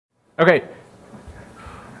Okay.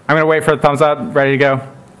 I'm going to wait for the thumbs up. Ready to go?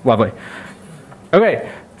 Lovely.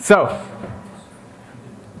 Okay, so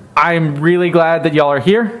I'm really glad that y'all are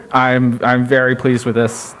here. I'm very pleased with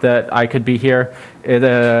this, that I could be here.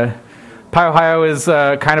 Pi Ohio is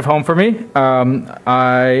kind of home for me.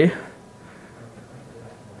 I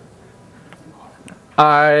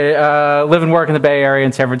live and work in the Bay Area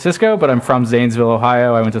in San Francisco, but I'm from Zanesville,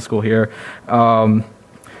 Ohio. I went to school here.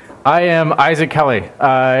 I am Issac Kelly.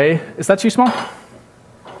 Is that too small?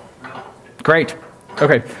 Great.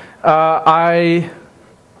 Okay. I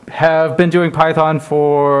have been doing Python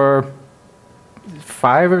for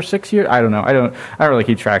 5 or 6 years. I don't know. I don't really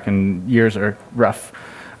keep track, and years are rough.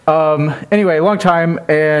 Anyway, long time,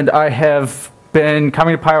 and I have been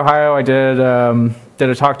coming to Pi Ohio. I did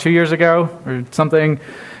a talk 2 years ago or something,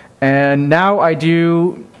 and now I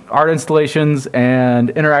do art installations and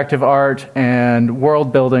interactive art and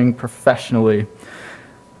world building professionally.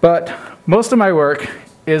 But most of my work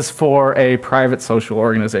is for a private social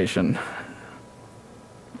organization.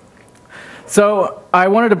 So I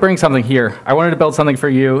wanted to bring something here. I wanted to build something for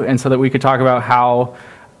you, and so that we could talk about how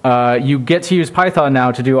you get to use Python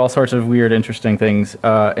now to do all sorts of weird, interesting things.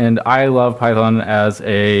 And I love Python as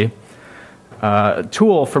a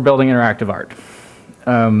tool for building interactive art.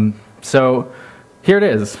 So here it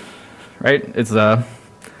is, right? It's I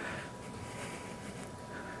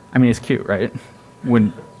mean, it's cute, right?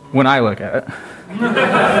 When I look at it.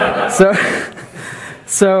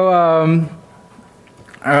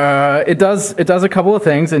 It does a couple of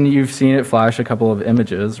things, and you've seen it flash a couple of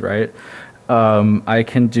images, right? I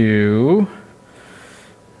can do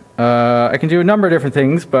a number of different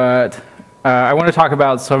things, but I want to talk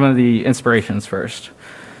about some of the inspirations first.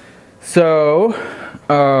 So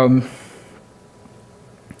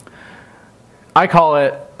I call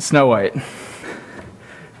it Snow White.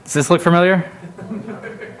 Does this look familiar?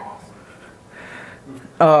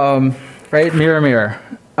 Right? Mirror, mirror.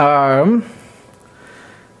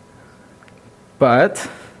 But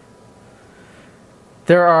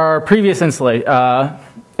there are previous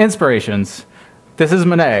inspirations. This is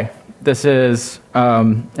Monet. This is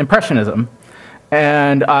Impressionism.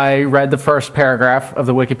 And I read the first paragraph of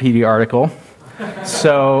the Wikipedia article.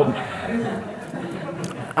 So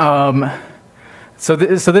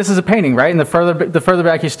this is a painting, right? And the further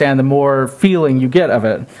back you stand, the more feeling you get of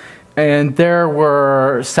it. And there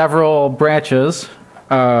were several branches.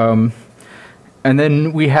 And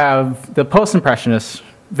then we have the post-impressionist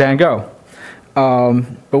Van Gogh.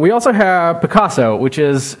 But we also have Picasso, which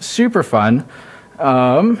is super fun.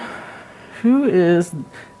 Who is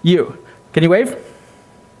you? Can you wave?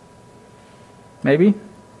 Maybe?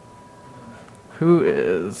 Who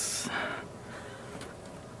is?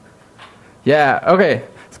 Yeah, okay.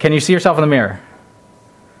 Can you see yourself in the mirror?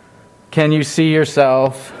 Can you see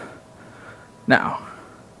yourself now?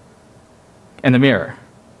 In the mirror?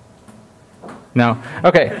 No?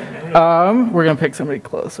 Okay. We're going to pick somebody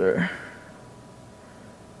closer.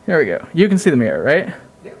 Here we go. You can see the mirror, right?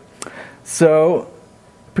 Yeah. So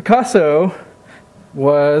Picasso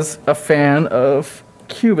was a fan of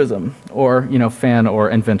Cubism, or fan or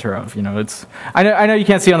inventor of. It's. I know you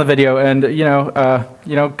can't see on the video, and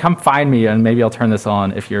come find me, and maybe I'll turn this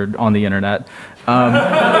on if you're on the internet. I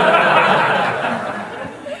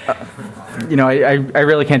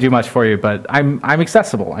really can't do much for you, but I'm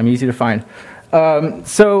accessible. I'm easy to find.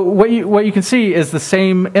 So what you can see is the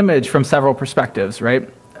same image from several perspectives, right?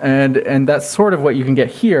 And that's sort of what you can get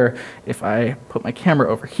here if I put my camera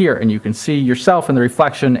over here, and you can see yourself in the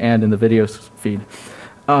reflection and in the video feed,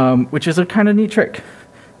 which is a kind of neat trick,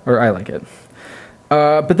 or I like it.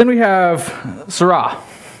 But then we have Seurat.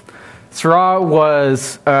 Seurat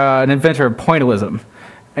was an inventor of pointillism,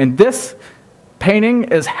 and this painting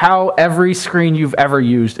is how every screen you've ever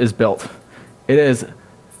used is built. It is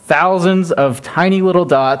thousands of tiny little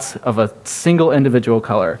dots of a single individual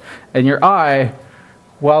color, and your eye,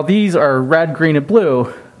 while these are red, green, and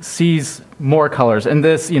blue, sees more colors. And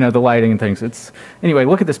this, the lighting and things. Anyway,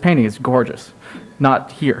 look at this painting. It's gorgeous.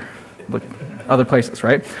 Not here. Look at other places,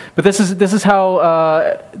 right? But this is how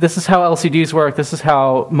LCDs work. This is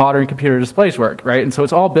how modern computer displays work, right? And so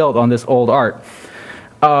it's all built on this old art.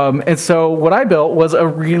 And so what I built was a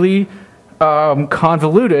really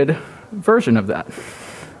convoluted version of that,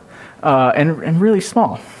 and really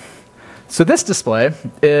small. So this display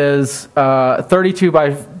is 32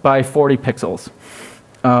 by 40 pixels,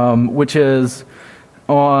 which is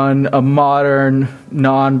on a modern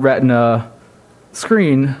non-retina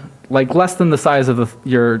screen, like less than the size of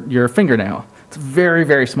your fingernail. It's very,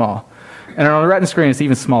 very small. And on the Retina screen, it's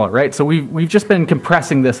even smaller, right? So we've just been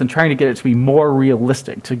compressing this and trying to get it to be more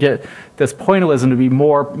realistic, to get this pointillism to be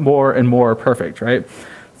more and more perfect, right?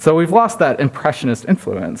 So we've lost that impressionist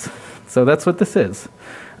influence. So that's what this is.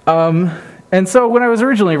 And so when I was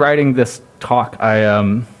originally writing this talk,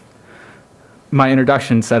 my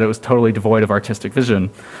introduction said it was totally devoid of artistic vision,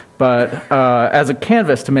 but as a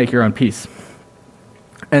canvas to make your own piece.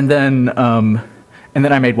 And then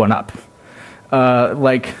I made one up,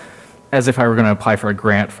 like as if I were going to apply for a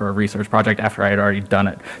grant for a research project after I had already done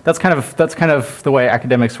it. That's kind of the way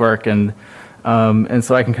academics work, and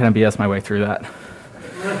so I can kind of BS my way through that.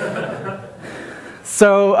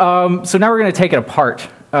 So now we're going to take it apart.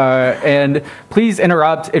 And please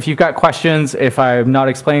interrupt if you've got questions, if I'm not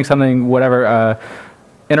explaining something, whatever,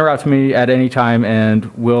 interrupt me at any time and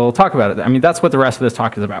we'll talk about it. I mean, that's what the rest of this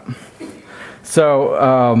talk is about.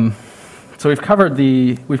 So, so we've covered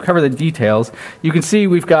the details. You can see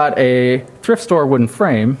we've got a thrift store wooden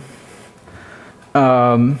frame,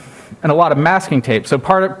 and a lot of masking tape. So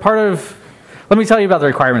part of, let me tell you about the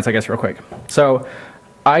requirements, I guess, real quick. So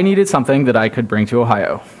I needed something that I could bring to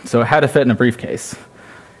Ohio. So it had to fit in a briefcase.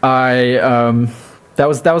 That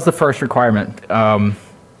was the first requirement.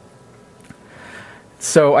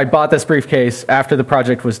 So I bought this briefcase after the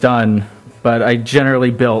project was done, but I generally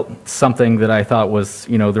built something that I thought was,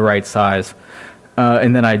 the right size.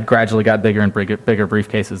 And then I gradually got bigger and bigger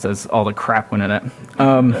briefcases as all the crap went in it.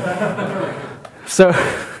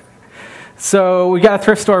 So we got a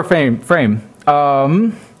thrift store frame.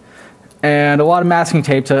 And a lot of masking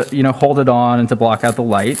tape to, hold it on and to block out the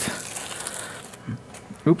light.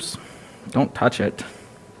 Oops, don't touch it.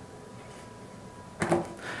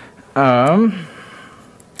 And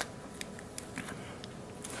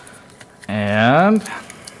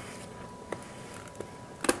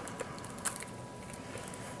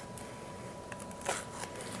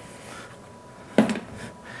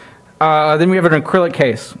then we have an acrylic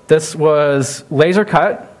case. This was laser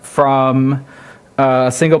cut from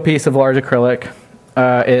a single piece of large acrylic.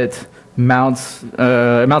 It mounts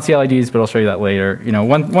the LEDs, but I'll show you that later.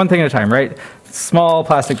 One thing at a time, right? Small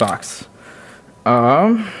plastic box.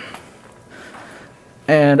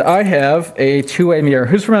 And I have a two-way mirror.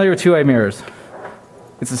 Who's familiar with two-way mirrors?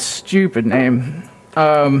 It's a stupid name.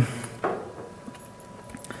 But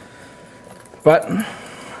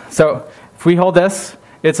so if we hold this,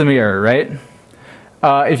 it's a mirror, right?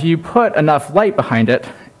 If you put enough light behind it,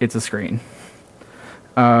 it's a screen.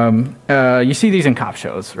 You see these in cop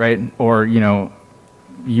shows, right? Or, you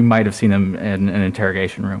might have seen them in an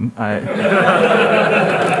interrogation room.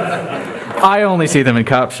 I only see them in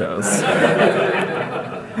cop shows.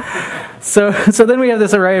 So then we have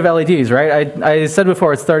this array of LEDs, right? I said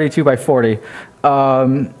before it's 32 by 40.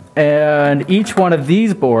 And each one of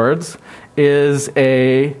these boards is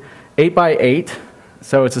a 8 by 8.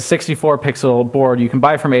 So it's a 64 pixel board you can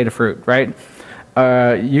buy from Adafruit, right?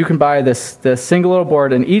 You can buy this single little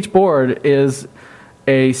board, and each board is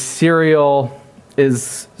a serial,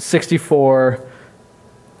 is 64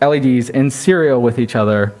 LEDs in serial with each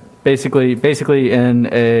other, basically in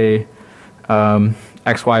a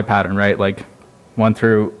XY pattern, right? Like 0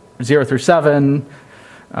 through 7,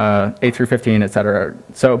 8 through 15, etc.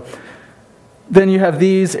 So then you have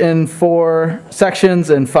these in 4 sections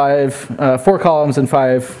and 4 columns and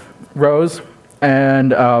 5 rows. And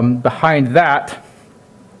behind that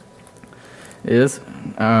is,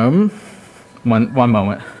 one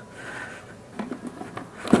moment.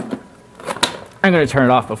 I'm going to turn it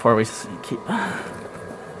off before we keep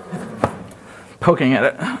poking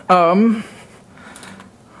at it.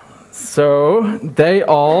 So they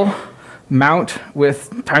all mount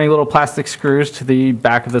with tiny little plastic screws to the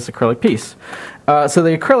back of this acrylic piece. So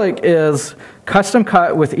the acrylic is custom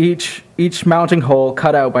cut with each mounting hole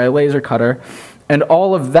cut out by a laser cutter. And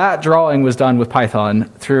all of that drawing was done with Python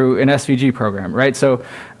through an SVG program, right? So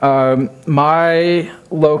my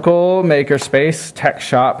local makerspace tech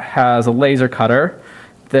shop has a laser cutter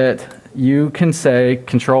that you can say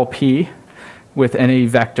Control P with any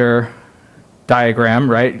vector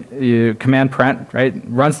diagram, right? You command print, right?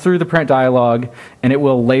 Runs through the print dialog, and it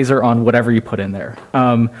will laser on whatever you put in there.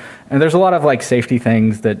 And there's a lot of like safety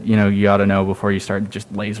things that you ought to know before you start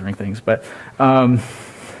just lasering things, but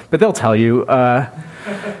they'll tell you.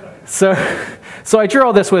 So I drew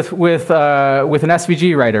all this with an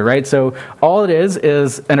SVG writer, right? So all it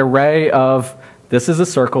is an array of this is a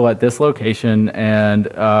circle at this location, and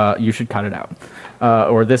you should cut it out.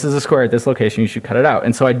 Or this is a square at this location, you should cut it out.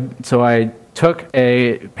 And so I took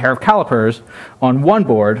a pair of calipers on one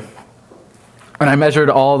board, and I measured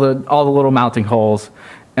all the little mounting holes,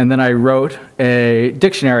 and then I wrote a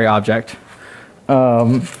dictionary object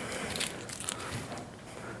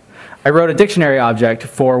I wrote a dictionary object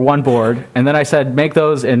for one board, and then I said, make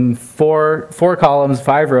those in four columns,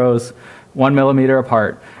 5 rows, 1 millimeter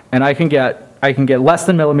apart, and I can get less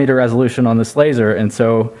than millimeter resolution on this laser, and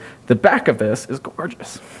so the back of this is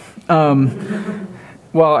gorgeous.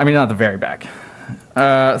 Well, I mean, not the very back.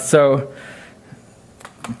 So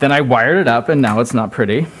then I wired it up, and now it's not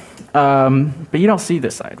pretty. But you don't see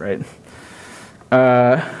this side, right?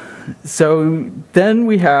 So then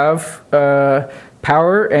we have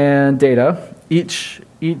power and data.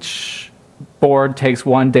 Each board takes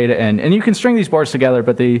one data in, and you can string these boards together.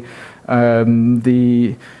 But the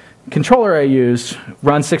controller I used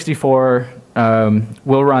runs 64.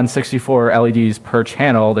 Will run 64 LEDs per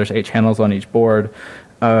channel. There's 8 channels on each board,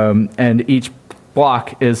 and each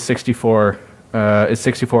block is 64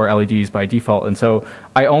 LEDs by default. And so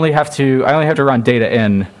I only have to run data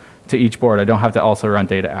in to each board. I don't have to also run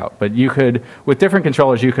data out. But you could, with different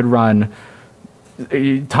controllers, you could run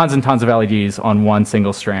tons and tons of LEDs on one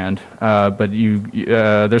single strand. But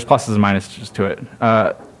there's pluses and minuses to it.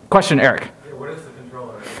 Question, Eric. Yeah, what is the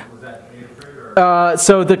controller? Was that approved or?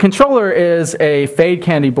 So the controller is a Fade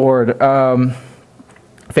Candy board.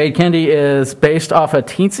 Fade Candy is based off a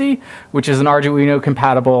Teensy, which is an Arduino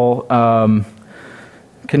compatible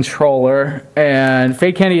controller, and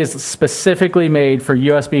Fade Candy is specifically made for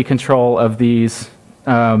USB control of these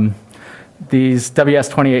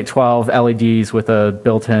WS2812 LEDs with a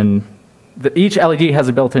built-in. Each LED has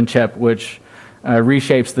a built-in chip which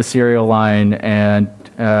reshapes the serial line and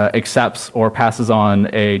accepts or passes on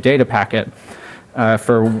a data packet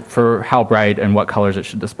for how bright and what colors it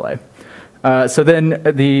should display. So then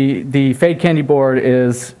the Fade Candy board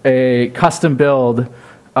is a custom build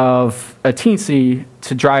of a Teensy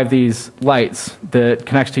to drive these lights that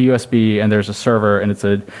connects to USB, and there's a server, and it's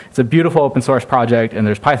a beautiful open source project, and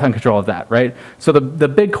there's Python control of that, right? So the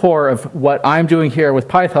big core of what I'm doing here with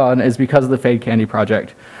Python is because of the Fade Candy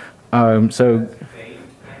project. So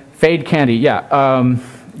Fade Candy, yeah.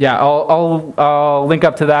 Yeah, I'll link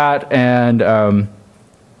up to that, and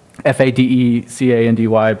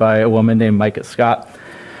FADECANDY by a woman named Micah Scott.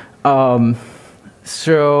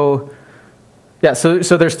 Yeah,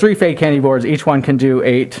 so there's 3 Fade Candy boards. Each one can do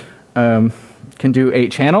 8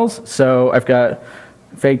 channels. So I've got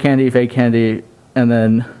Fade Candy, and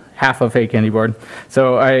then half of Fade Candy board.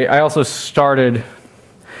 So I also started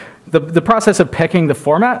the process of picking the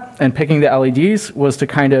format and picking the LEDs was to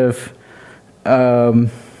kind of I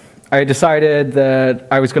decided that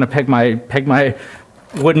I was going to pick my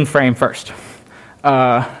wooden frame first.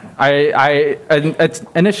 I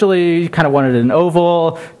initially kind of wanted an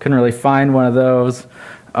oval, couldn't really find one of those.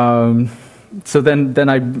 So then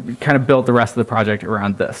I kind of built the rest of the project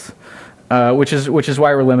around this, which is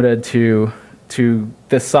why we're limited to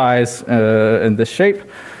this size and this shape.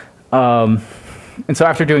 And so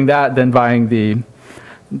after doing that, then buying the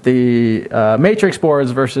matrix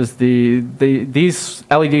boards versus these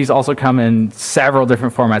LEDs also come in several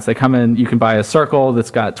different formats. They come in, you can buy a circle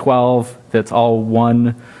that's got 12, that's all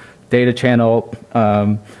one data channel.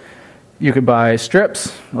 You could buy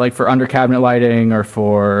strips, like for under cabinet lighting or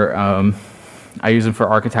for, I use them for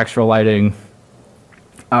architectural lighting.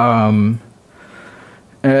 So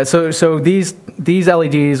these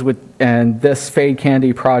LEDs and this Fade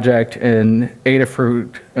Candy project and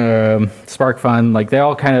Adafruit, SparkFun, like they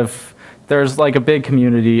all kind of, there's like a big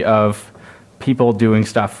community of people doing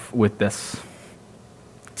stuff with this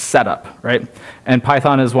setup, right? And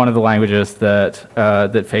Python is one of the languages that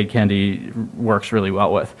Fade Candy works really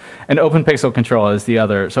well with. And OpenPixel Control is the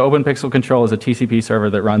other. So OpenPixel Control is a TCP server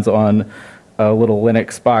that runs on a little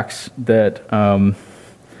Linux box that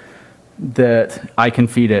I can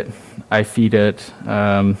feed it. I feed it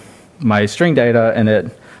my string data, and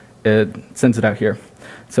it sends it out here.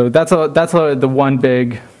 So that's the one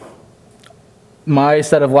big, my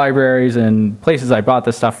set of libraries and places I bought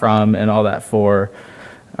this stuff from and all that for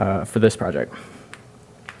this project.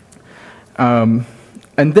 And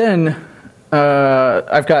then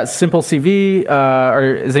I've got Simple CV.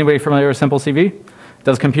 Is anybody familiar with Simple CV? It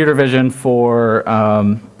does computer vision for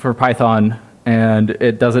Python, and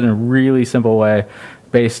it does it in a really simple way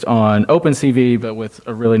based on OpenCV, but with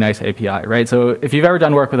a really nice API, right? So if you've ever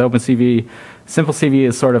done work with OpenCV, Simple CV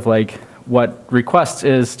is sort of like what requests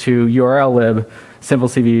is to URLlib, Simple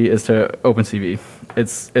CV is to OpenCV.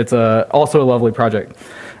 It's also a lovely project.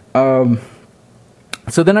 So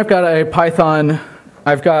then I've got a Python,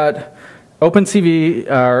 I've got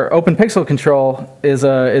OpenCV, or OpenPixel Control is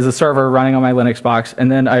a server running on my Linux box,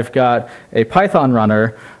 and then I've got a Python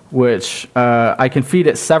runner which I can feed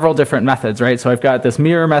it several different methods, right? So I've got this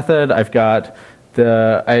mirror method, I've got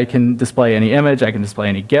I can display any image, I can display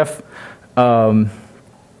any GIF.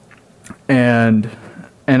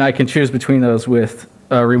 and I can choose between those with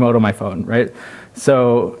a remote on my phone, right?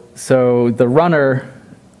 So the runner,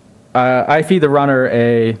 I feed the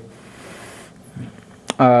runner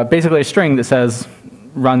basically a string that says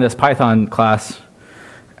run this Python class,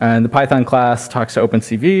 and the Python class talks to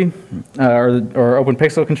OpenCV or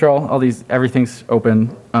OpenPixel control. Everything's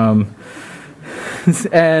open, and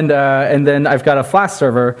then I've got a Flash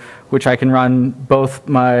server which I can run both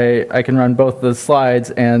the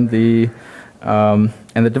slides and the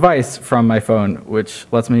device from my phone, which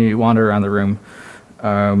lets me wander around the room.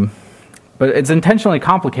 But it's intentionally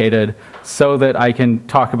complicated so that I can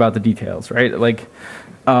talk about the details, right? Like,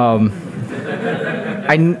 I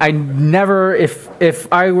never,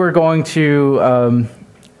 if I were going to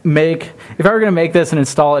make this and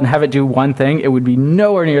install it and have it do one thing, it would be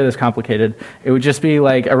nowhere near this complicated. It would just be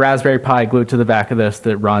like a Raspberry Pi glued to the back of this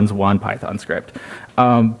that runs one Python script.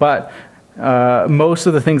 But most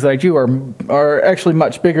of the things that I do are actually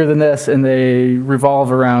much bigger than this, and they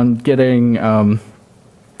revolve around dealing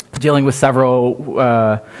with several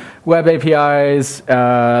web APIs,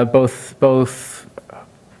 both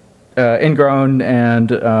ingrown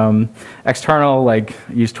and external. Like,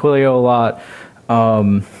 I use Twilio a lot,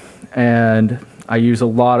 and I use a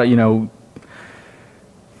lot of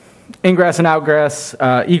ingress and outgress,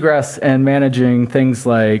 egress, and managing things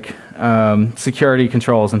like security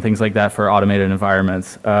controls and things like that for automated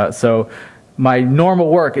environments. So my normal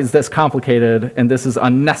work is this complicated, and this is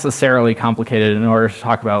unnecessarily complicated in order to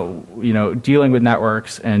talk about dealing with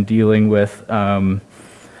networks and dealing with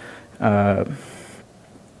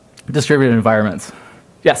distributed environments.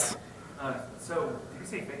 Yes? So did you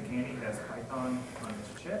say Fade Candy has Python on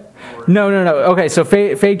its chip? Or? No. Okay, so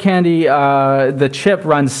Fade Candy, the chip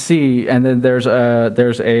runs C, and then there's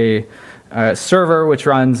a server which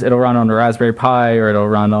it'll run on a Raspberry Pi, or it'll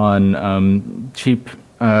run on cheap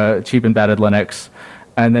embedded Linux,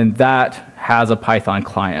 and then that has a Python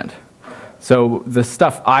client. So the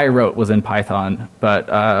stuff I wrote was in Python, but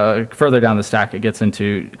further down the stack it gets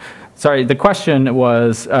into. Sorry, the question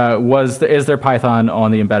was is there Python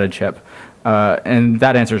on the embedded chip? And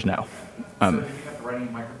that answer is no. So did you have to write any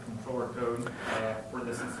microcontroller code for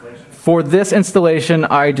this installation? For this installation,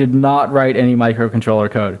 I did not write any microcontroller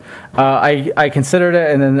code. I considered it,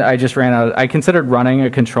 and then I just ran out. I considered running a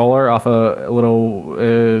controller off a little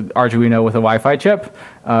Arduino with a Wi-Fi chip.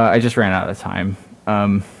 I just ran out of time.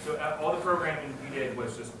 So all the programming you did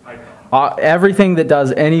was just Python? Everything that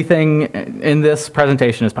does anything in this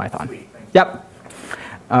presentation is Python. Sweet, thanks. Yep.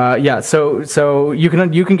 Yeah, so you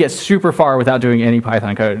can get super far without doing any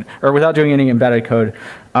Python code, or without doing any embedded code.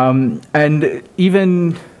 And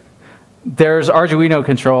even there's Arduino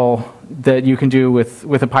control that you can do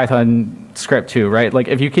with a Python script too, right? Like,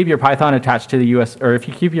 if you keep your Python attached to the or if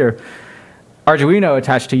you keep your Arduino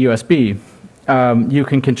attached to USB, you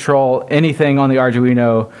can control anything on the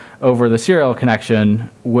Arduino over the serial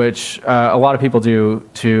connection, which a lot of people do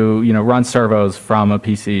to run servos from a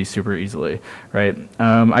PC super easily, right?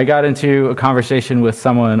 I got into a conversation with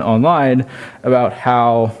someone online about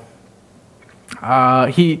how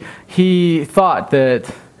he thought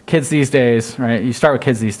that kids these days, right? You start with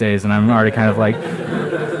kids these days, and I'm already kind of like,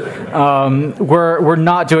 we're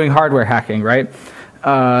not doing hardware hacking, right?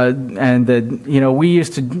 And that we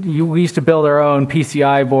used to build our own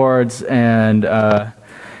PCI boards, and I'm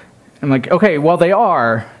like, okay, well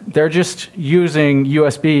they're just using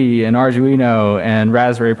USB and Arduino and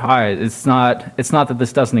Raspberry Pi. It's not that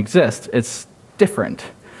this doesn't exist. It's different.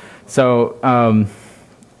 So and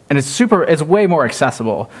it's way more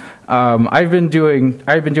accessible. I've been doing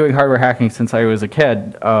hardware hacking since I was a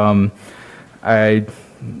kid. I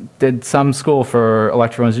did some school for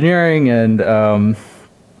electrical engineering, and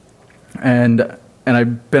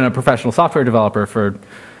I've been a professional software developer for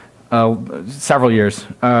several years.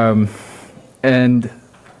 And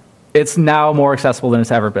it's now more accessible than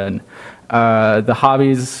it's ever been. The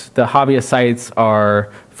hobbyist sites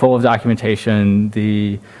are full of documentation.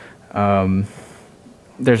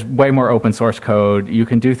 There's way more open source code. You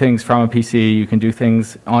can do things from a PC. You can do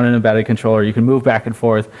things on an embedded controller. You can move back and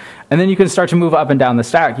forth. And then you can start to move up and down the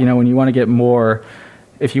stack. When you want to get more,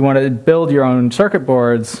 if you want to build your own circuit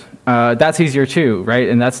boards, that's easier too, right?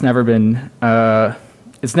 And that's never been,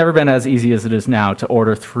 it's never been as easy as it is now to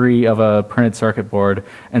order 3 of a printed circuit board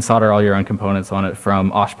and solder all your own components on it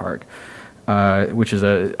from OshPark,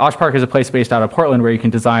 OshPark is a place based out of Portland where you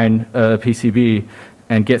can design a PCB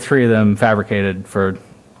and get 3 of them fabricated for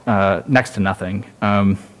next to nothing,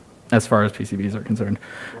 as far as PCBs are concerned.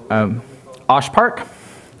 OshPark.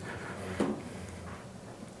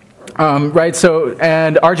 Right, so,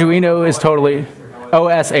 and Arduino is totally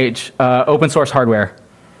OSH, open source hardware.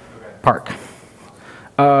 Okay. park.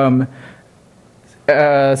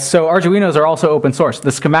 So Arduinos are also open source.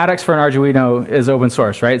 The schematics for an Arduino is open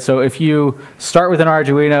source, right? So if you start with an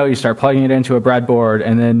Arduino, you start plugging it into a breadboard,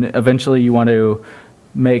 and then eventually you want to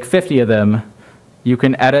make 50 of them, you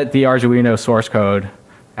can edit the Arduino source code,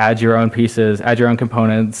 add your own pieces, add your own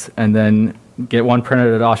components, and then get one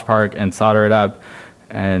printed at Osh Park and solder it up,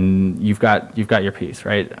 and you've got your piece,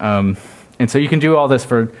 right? And so you can do all this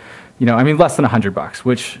for, I mean, less than $100,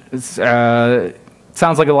 which is,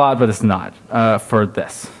 sounds like a lot, but it's not for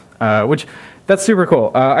this. Which that's super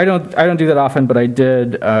cool. I don't do that often, but I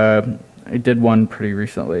did one pretty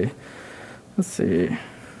recently. Let's see,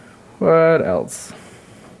 what else?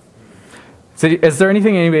 So is there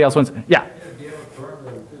anything anybody else wants? Yeah. Do you have a firm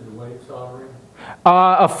that will do the wave soldering?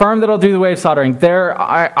 A firm that'll do the wave soldering.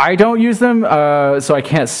 I don't use them, so I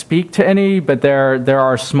can't speak to any, but there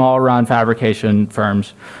are small run fabrication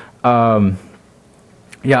firms.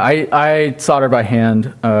 Yeah, I solder by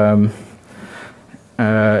hand, and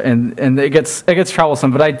it gets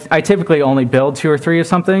troublesome. But I typically only build 2 or 3 of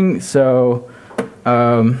something, so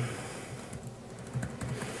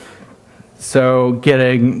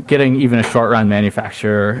getting even a short run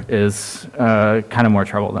manufacturer is kind of more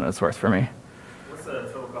trouble than it's worth for me. What's the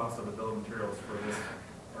total cost of the bill of materials for this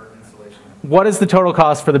art installation? What is the total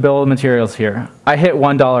cost for the bill of materials here? I hit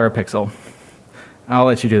 $1 a pixel. I'll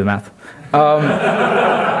let you do the math.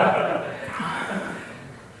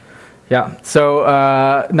 Yeah,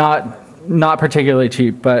 so not particularly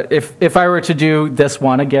cheap, but if I were to do this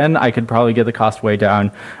one again, I could probably get the cost way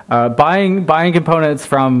down. Buying components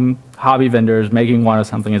from hobby vendors, making one of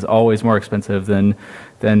something is always more expensive than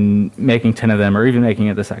making 10 of them or even making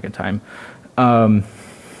it the second time.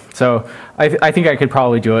 So I think I could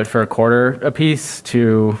probably do it for $1/4 a piece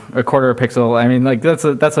to $1/4 a pixel. I mean, like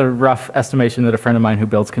that's a rough estimation that a friend of mine who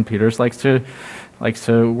builds computers likes to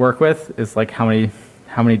work with. Is like how many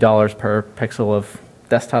dollars per pixel of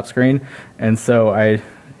desktop screen. And so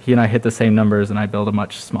he and I hit the same numbers, and I build a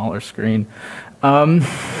much smaller screen. How much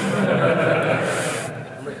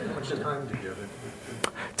time did you have?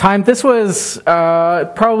 Time. This was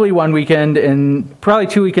probably 1 weekend and probably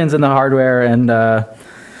 2 weekends in the hardware and.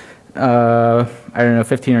 I don't know,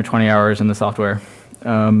 15 or 20 hours in the software.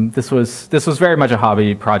 This was very much a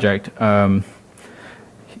hobby project. Sorry,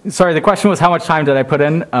 the question was how much time did I put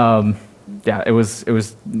in? Yeah, it was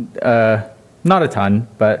not a ton,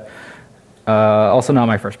 but also not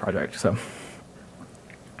my first project. So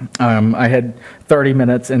I had 30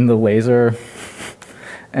 minutes in the laser,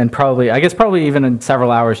 and probably even in several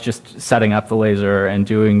hours just setting up the laser and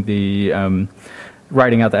doing the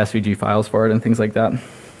writing out the SVG files for it and things like that.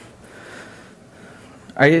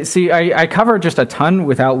 I covered just a ton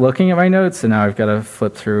without looking at my notes, and now I've got to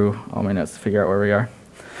flip through all my notes to figure out where we are.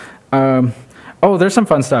 Oh, there's some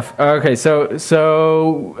fun stuff. Okay, so if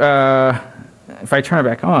I turn it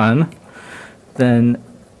back on, then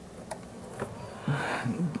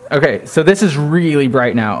okay, so this is really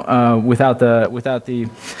bright now without the.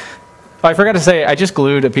 Oh, I forgot to say, I just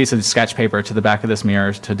glued a piece of sketch paper to the back of this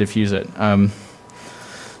mirror to diffuse it.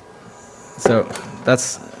 So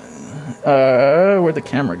that's. Where'd the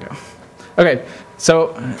camera go? Okay,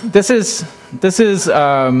 so this is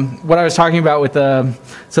what I was talking about with the.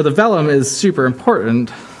 So the vellum is super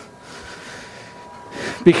important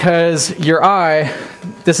because your eye.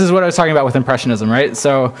 This is what I was talking about with impressionism, right?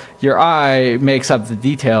 So your eye makes up the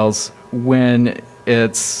details when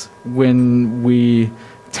we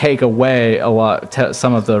take away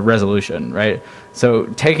some of the resolution, right? So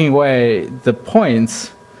taking away the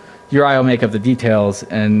points. Your eye will make up the details,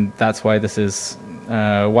 and that's why this is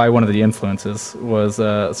why one of the influences was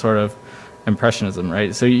sort of impressionism,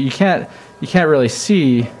 right? So you can't really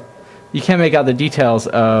see, you can't make out the details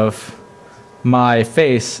of my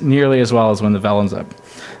face nearly as well as when the vellum's up.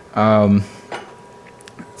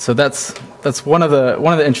 So that's one of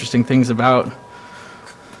the interesting things about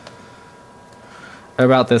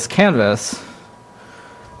this canvas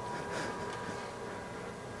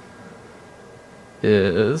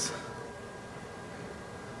is.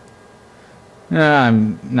 Now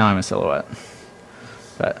I'm a silhouette,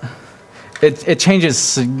 but it changes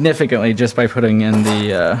significantly just by putting in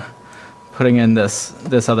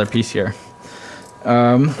this other piece here.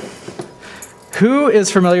 Who is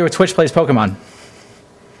familiar with Twitch Plays Pokemon?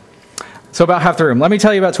 So about half the room. Let me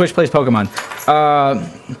tell you about Twitch Plays Pokemon.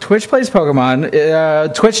 Twitch Plays Pokemon.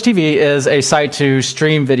 Twitch TV is a site to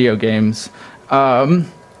stream video games,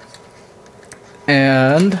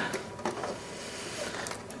 and.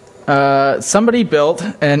 Somebody built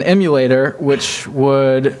an emulator which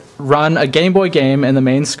would run a Game Boy game in the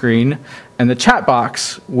main screen, and the chat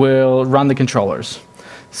box will run the controllers.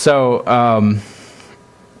 So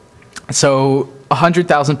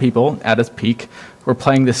 100,000 people at its peak were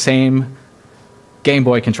playing the same Game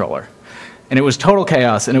Boy controller. And it was total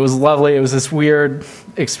chaos, and it was lovely. It was this weird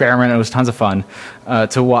experiment. It was tons of fun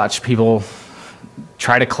to watch people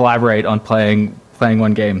try to collaborate on playing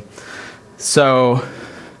one game. So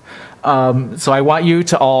I want you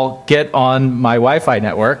to all get on my Wi-Fi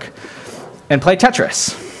network and play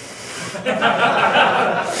Tetris.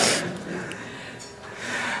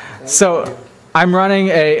 So I'm running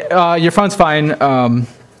your phone's fine.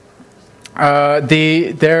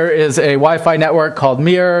 There is a Wi-Fi network called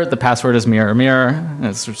Mirror. The password is mirror mirror.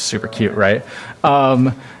 It's super cute, right?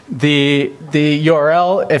 The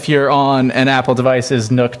URL, if you're on an Apple device,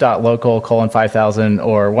 is nook.local:5000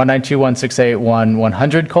 or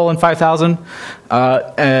 192.168.1.100:5000.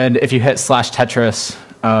 And if you hit /Tetris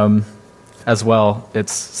as well,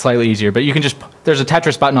 it's slightly easier. But you can there's a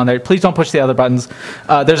Tetris button on there. Please don't push the other buttons.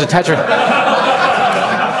 There's a Tetris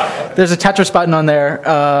button on there.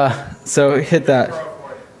 So hit that.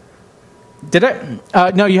 Did it?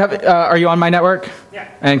 No, you have. Are you on my network? Yeah.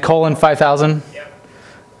 And :5000. Yep.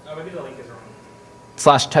 Oh, maybe the link is wrong.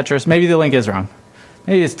 /Tetris. Maybe the link is wrong.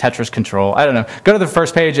 Maybe it's Tetris control. I don't know. Go to the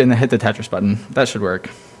first page and then hit the Tetris button. That should work.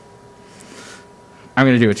 I'm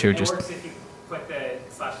going to do it too. It works if you put the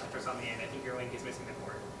 /Tetris on the end. I think your link is missing the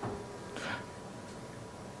port.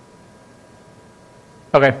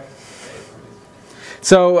 Okay.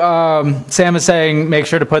 So Sam is saying make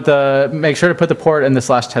sure to put the port and the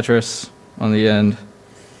 /Tetris on the end.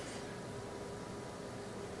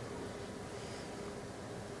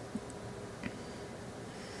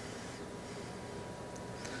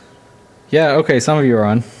 Yeah, okay, some of you are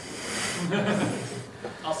on.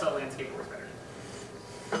 Also, landscape works better.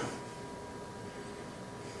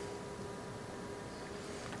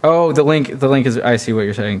 Oh, the link is, I see what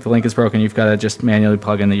you're saying. The link is broken. You've got to just manually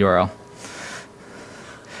plug in the URL.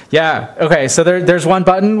 Yeah, okay, so there's one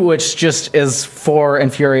button which just is for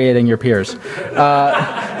infuriating your peers.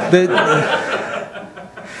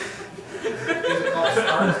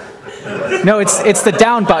 No, it's the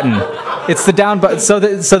down button. It's the down button. So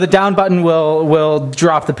the down button will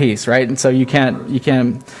drop the piece, right? And so you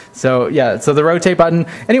can't. So yeah. So the rotate button.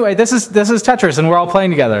 Anyway, this is Tetris, and we're all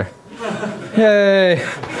playing together. Yay!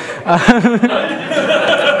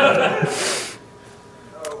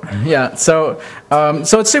 Yeah. So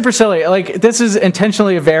it's super silly. Like this is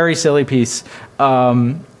intentionally a very silly piece.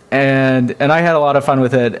 And I had a lot of fun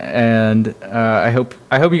with it, and I hope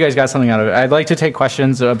you guys got something out of it. I'd like to take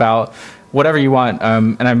questions about whatever you want,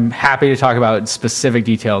 and I'm happy to talk about specific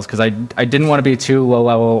details because I didn't want to be too low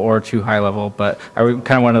level or too high level, but I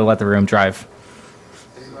kind of wanted to let the room drive.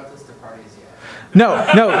 Have you brought this to parties yet? No.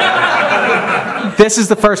 This is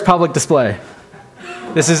the first public display.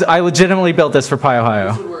 I legitimately built this for Pi Ohio.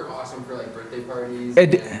 This would work awesome for like birthday parties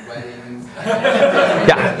and weddings.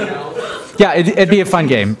 Yeah. You know? Yeah, it'd be a fun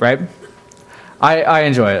game, right? I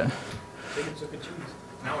enjoy it.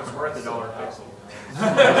 Now it's worth $1 pixel.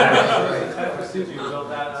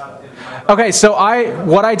 Okay, so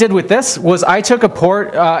what I did with this was I took a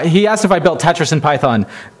port. He asked if I built Tetris in Python.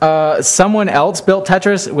 Someone else built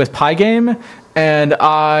Tetris with Pygame, and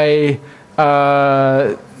I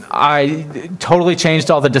totally changed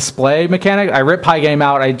all the display mechanics. I ripped Pygame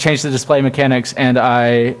out. I changed the display mechanics, and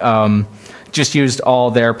I just used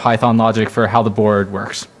all their Python logic for how the board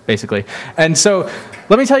works, basically. And so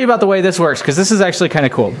let me tell you about the way this works, because this is actually kind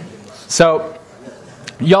of cool. So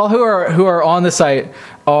y'all who are on the site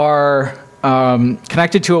are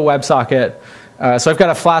connected to a WebSocket. So I've got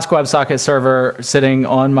a Flask WebSocket server sitting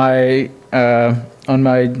on my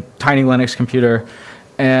tiny Linux computer,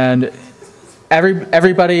 and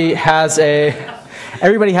everybody has a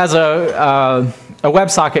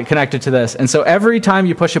WebSocket connected to this. And so every time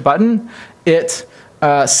you push a button, it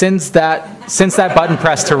sends that button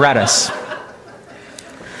press to Redis.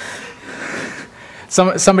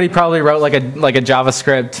 Somebody probably wrote like a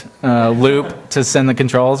JavaScript loop to send the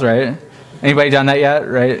controls, right? Anybody done that yet?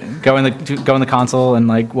 Right? Go in the console and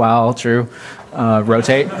like while true,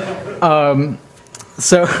 rotate.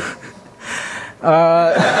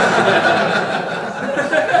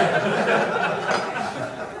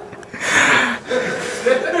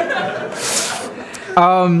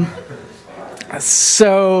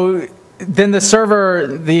 So then the server,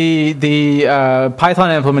 the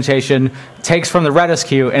Python implementation takes from the Redis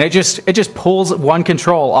queue, and it just pulls one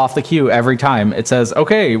control off the queue every time. It says,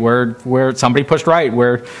 okay, we're somebody pushed right,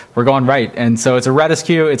 we're going right, and so it's a Redis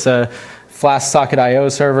queue, it's a Flask socket IO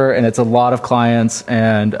server, and it's a lot of clients,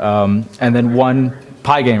 and then one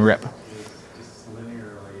Pygame rip.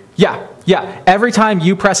 Yeah, Yeah, every time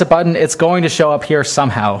you press a button, it's going to show up here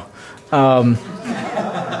somehow. And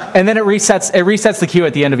then it resets the queue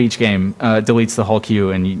at the end of each game, deletes the whole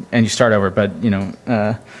queue, and you start over. But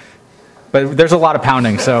but there's a lot of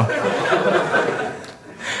pounding, so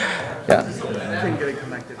yeah.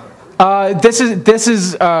 This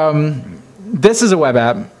is a web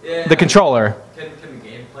app. Yeah. The controller. Can the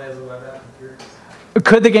game play as a web app here?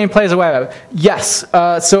 Could the game play as a web app? Yes.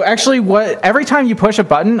 So actually, every time you push a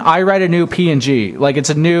button, I write a new PNG. Like it's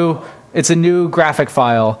a new graphic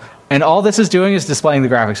file, and all this is doing is displaying the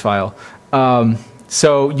graphics file.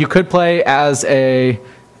 So you could play as a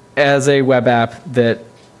web app that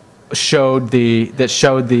showed the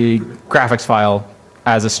graphics file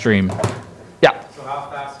as a stream. Yeah. So how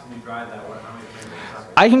fast can you drive that? How many frames per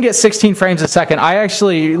second? I can get 16 frames a second. I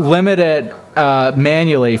actually limit it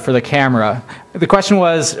manually for the camera. The question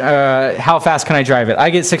was, how fast can I drive it? I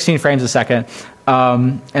get 16 frames a second,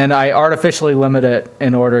 and I artificially limit it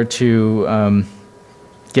in order to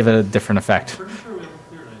give it a different effect. Pretty sure we haven't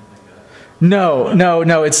cleared anything yet. No.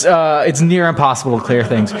 It's near impossible to clear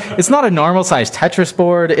things. It's not a normal size Tetris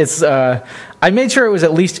board. It's I made sure it was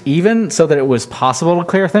at least even so that it was possible to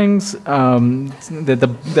clear things.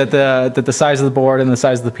 That the size of the board and the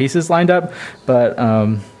size of the pieces lined up. But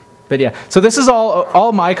yeah. So this is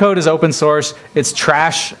all my code is open source. It's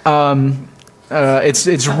trash.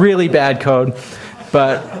 It's really bad code.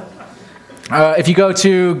 But if you go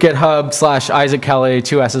to GitHub/Issac Kelly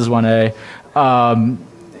 2S's 1A.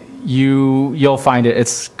 You'll find it.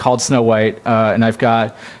 It's called Snow White, and I've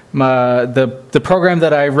got the program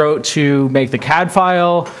that I wrote to make the CAD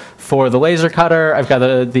file for the laser cutter. I've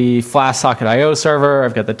got the flash socket I/O server.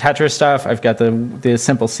 I've got the Tetris stuff. I've got the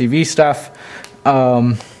simple CV stuff.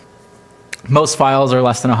 Most files are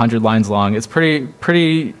less than 100 lines long. It's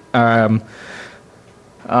pretty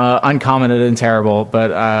uncommented and terrible,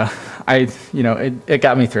 but it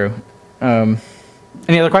got me through.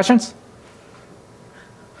 Any other questions?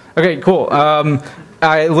 Okay, cool.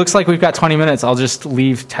 It looks like we've got 20 minutes. I'll just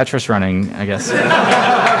leave Tetris running, I guess.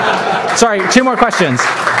 Sorry, 2 more questions.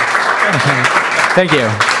 Thank you.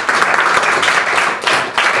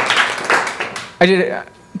 I did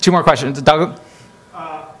 2 more questions. Doug?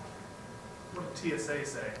 What did TSA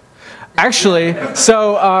say? Actually,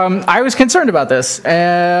 so I was concerned about this,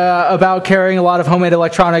 about carrying a lot of homemade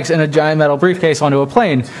electronics in a giant metal briefcase onto a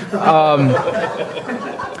plane.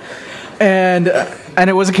 And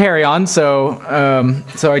it was a carry-on, so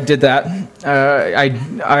I did that. I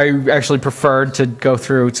actually preferred to go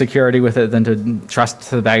through security with it than to trust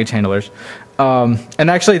to the baggage handlers. And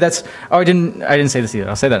actually, I didn't say this either.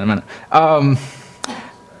 I'll say that in a minute.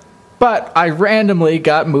 But I randomly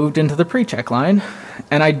got moved into the pre-check line,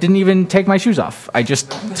 and I didn't even take my shoes off. I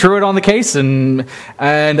just threw it on the case, and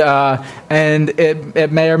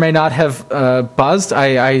it may or may not have buzzed.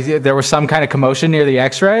 There was some kind of commotion near the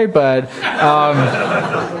X-ray, but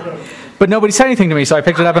nobody said anything to me, so I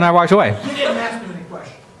picked it up and I walked away. You didn't ask me any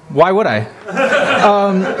questions. Why would I?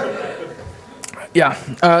 Yeah.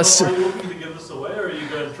 So are you looking to give this away, or are you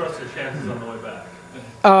going to trust your chances on the way back?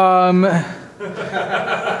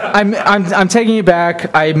 I'm taking it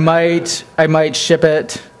back. I might ship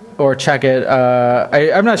it or check it.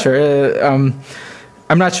 I'm not sure. I'm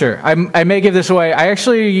not sure. I may give this away. I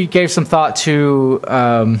actually gave some thought to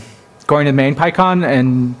going to main PyCon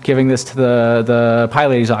and giving this to the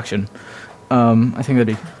PyLadies auction. I think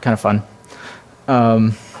that'd be kind of fun.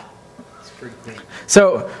 It's pretty cool.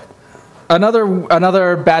 So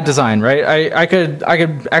another bad design, right? I could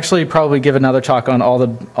actually probably give another talk on all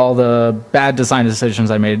the bad design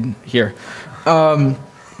decisions I made here.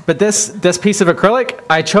 But this piece of acrylic,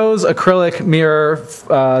 I chose acrylic mirror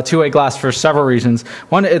two-way glass for several reasons.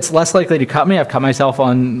 One, it's less likely to cut me. I've cut myself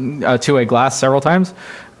on two-way glass several times,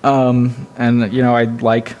 and I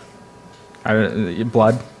like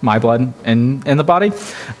blood, my blood in the body.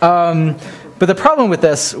 But the problem with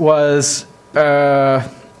this was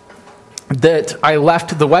that I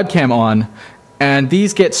left the webcam on, and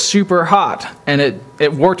these get super hot, and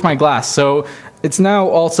it warped my glass. So it's now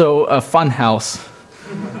also a funhouse,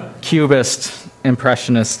 cubist,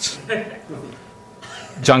 impressionist,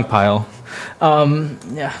 junk pile.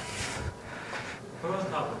 Yeah. Put on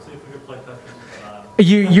top and see if we can play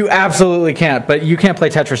Tetris. You absolutely can't, but you can't play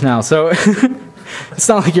Tetris now, so it's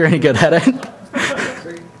not like you're any good at it. So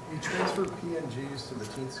you transfer PNGs to the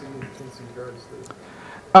teensy cards?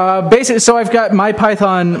 Basically, so I've got my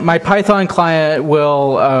Python client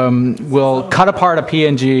will cut apart a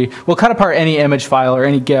PNG, will cut apart any image file or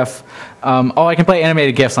any GIF. Oh, I can play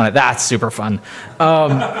animated GIFs on it. That's super fun.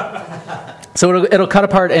 So it'll cut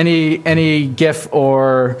apart any GIF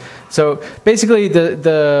or so basically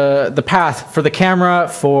the path for the camera,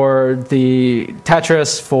 for the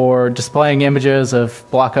Tetris, for displaying images of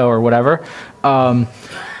Blocko or whatever.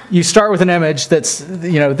 You start with an image that's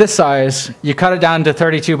this size. You cut it down to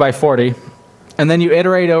 32 by 40, and then you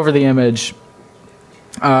iterate over the image.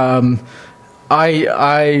 I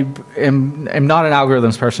am not an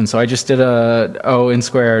algorithms person, so I just did a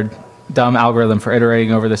O(n)² dumb algorithm for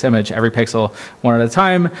iterating over this image, every pixel one at a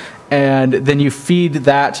time, and then you feed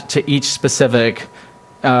that to each specific.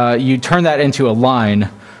 You turn that into a line,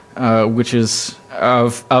 which is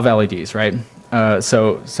of LEDs, right?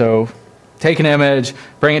 So take an image,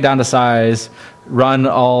 bring it down to size, run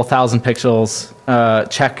all 1,000 pixels,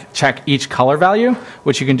 check each color value,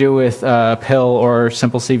 which you can do with PIL or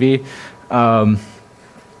Simple CV,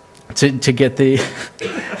 to get the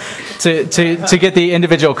to get the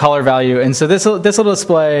individual color value. And so this will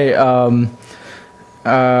display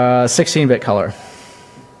 16-bit color,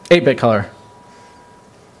 8-bit color.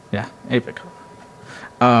 Yeah, 8-bit color.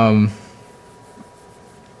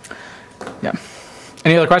 Yeah.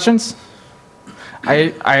 Any other questions?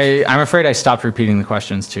 I'm afraid I stopped repeating the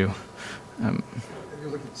questions too. If you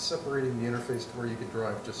look at separating the interface to where you could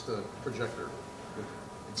drive just a projector,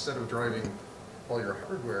 instead of driving all your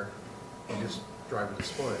hardware, you just drive a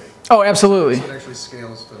display. Oh, absolutely. So it actually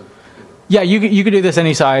scales to. Yeah, you could do this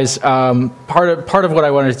any size. Part of what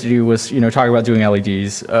I wanted to do was talk about doing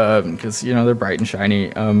LEDs because they're bright and shiny.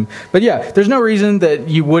 But yeah, there's no reason that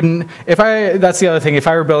you wouldn't. That's the other thing. If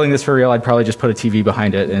I were building this for real, I'd probably just put a TV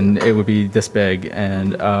behind it, and it would be this big,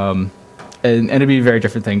 and it'd be a very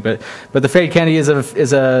different thing. But the Fade Candy is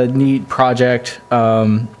a neat project,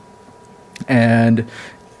 and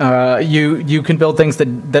you can build things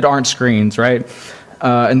that aren't screens, right?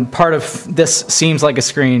 And part of this seems like a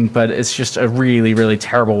screen, but it's just a really, really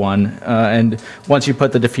terrible one. And once you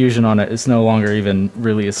put the diffusion on it, it's no longer even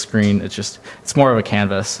really a screen. It's more of a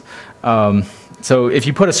canvas. So if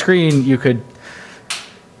you put a screen, you could.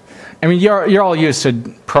 I mean, you're all used to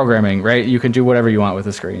programming, right? You can do whatever you want with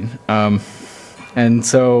a screen. And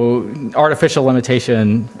so artificial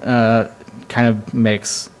limitation kind of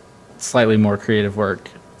makes slightly more creative work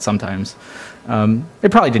sometimes.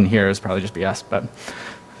 It probably didn't hear. It was probably just BS, but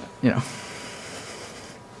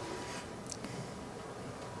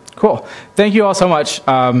cool. Thank you all so much.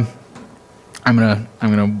 I'm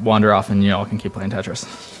gonna wander off, and y'all can keep playing Tetris.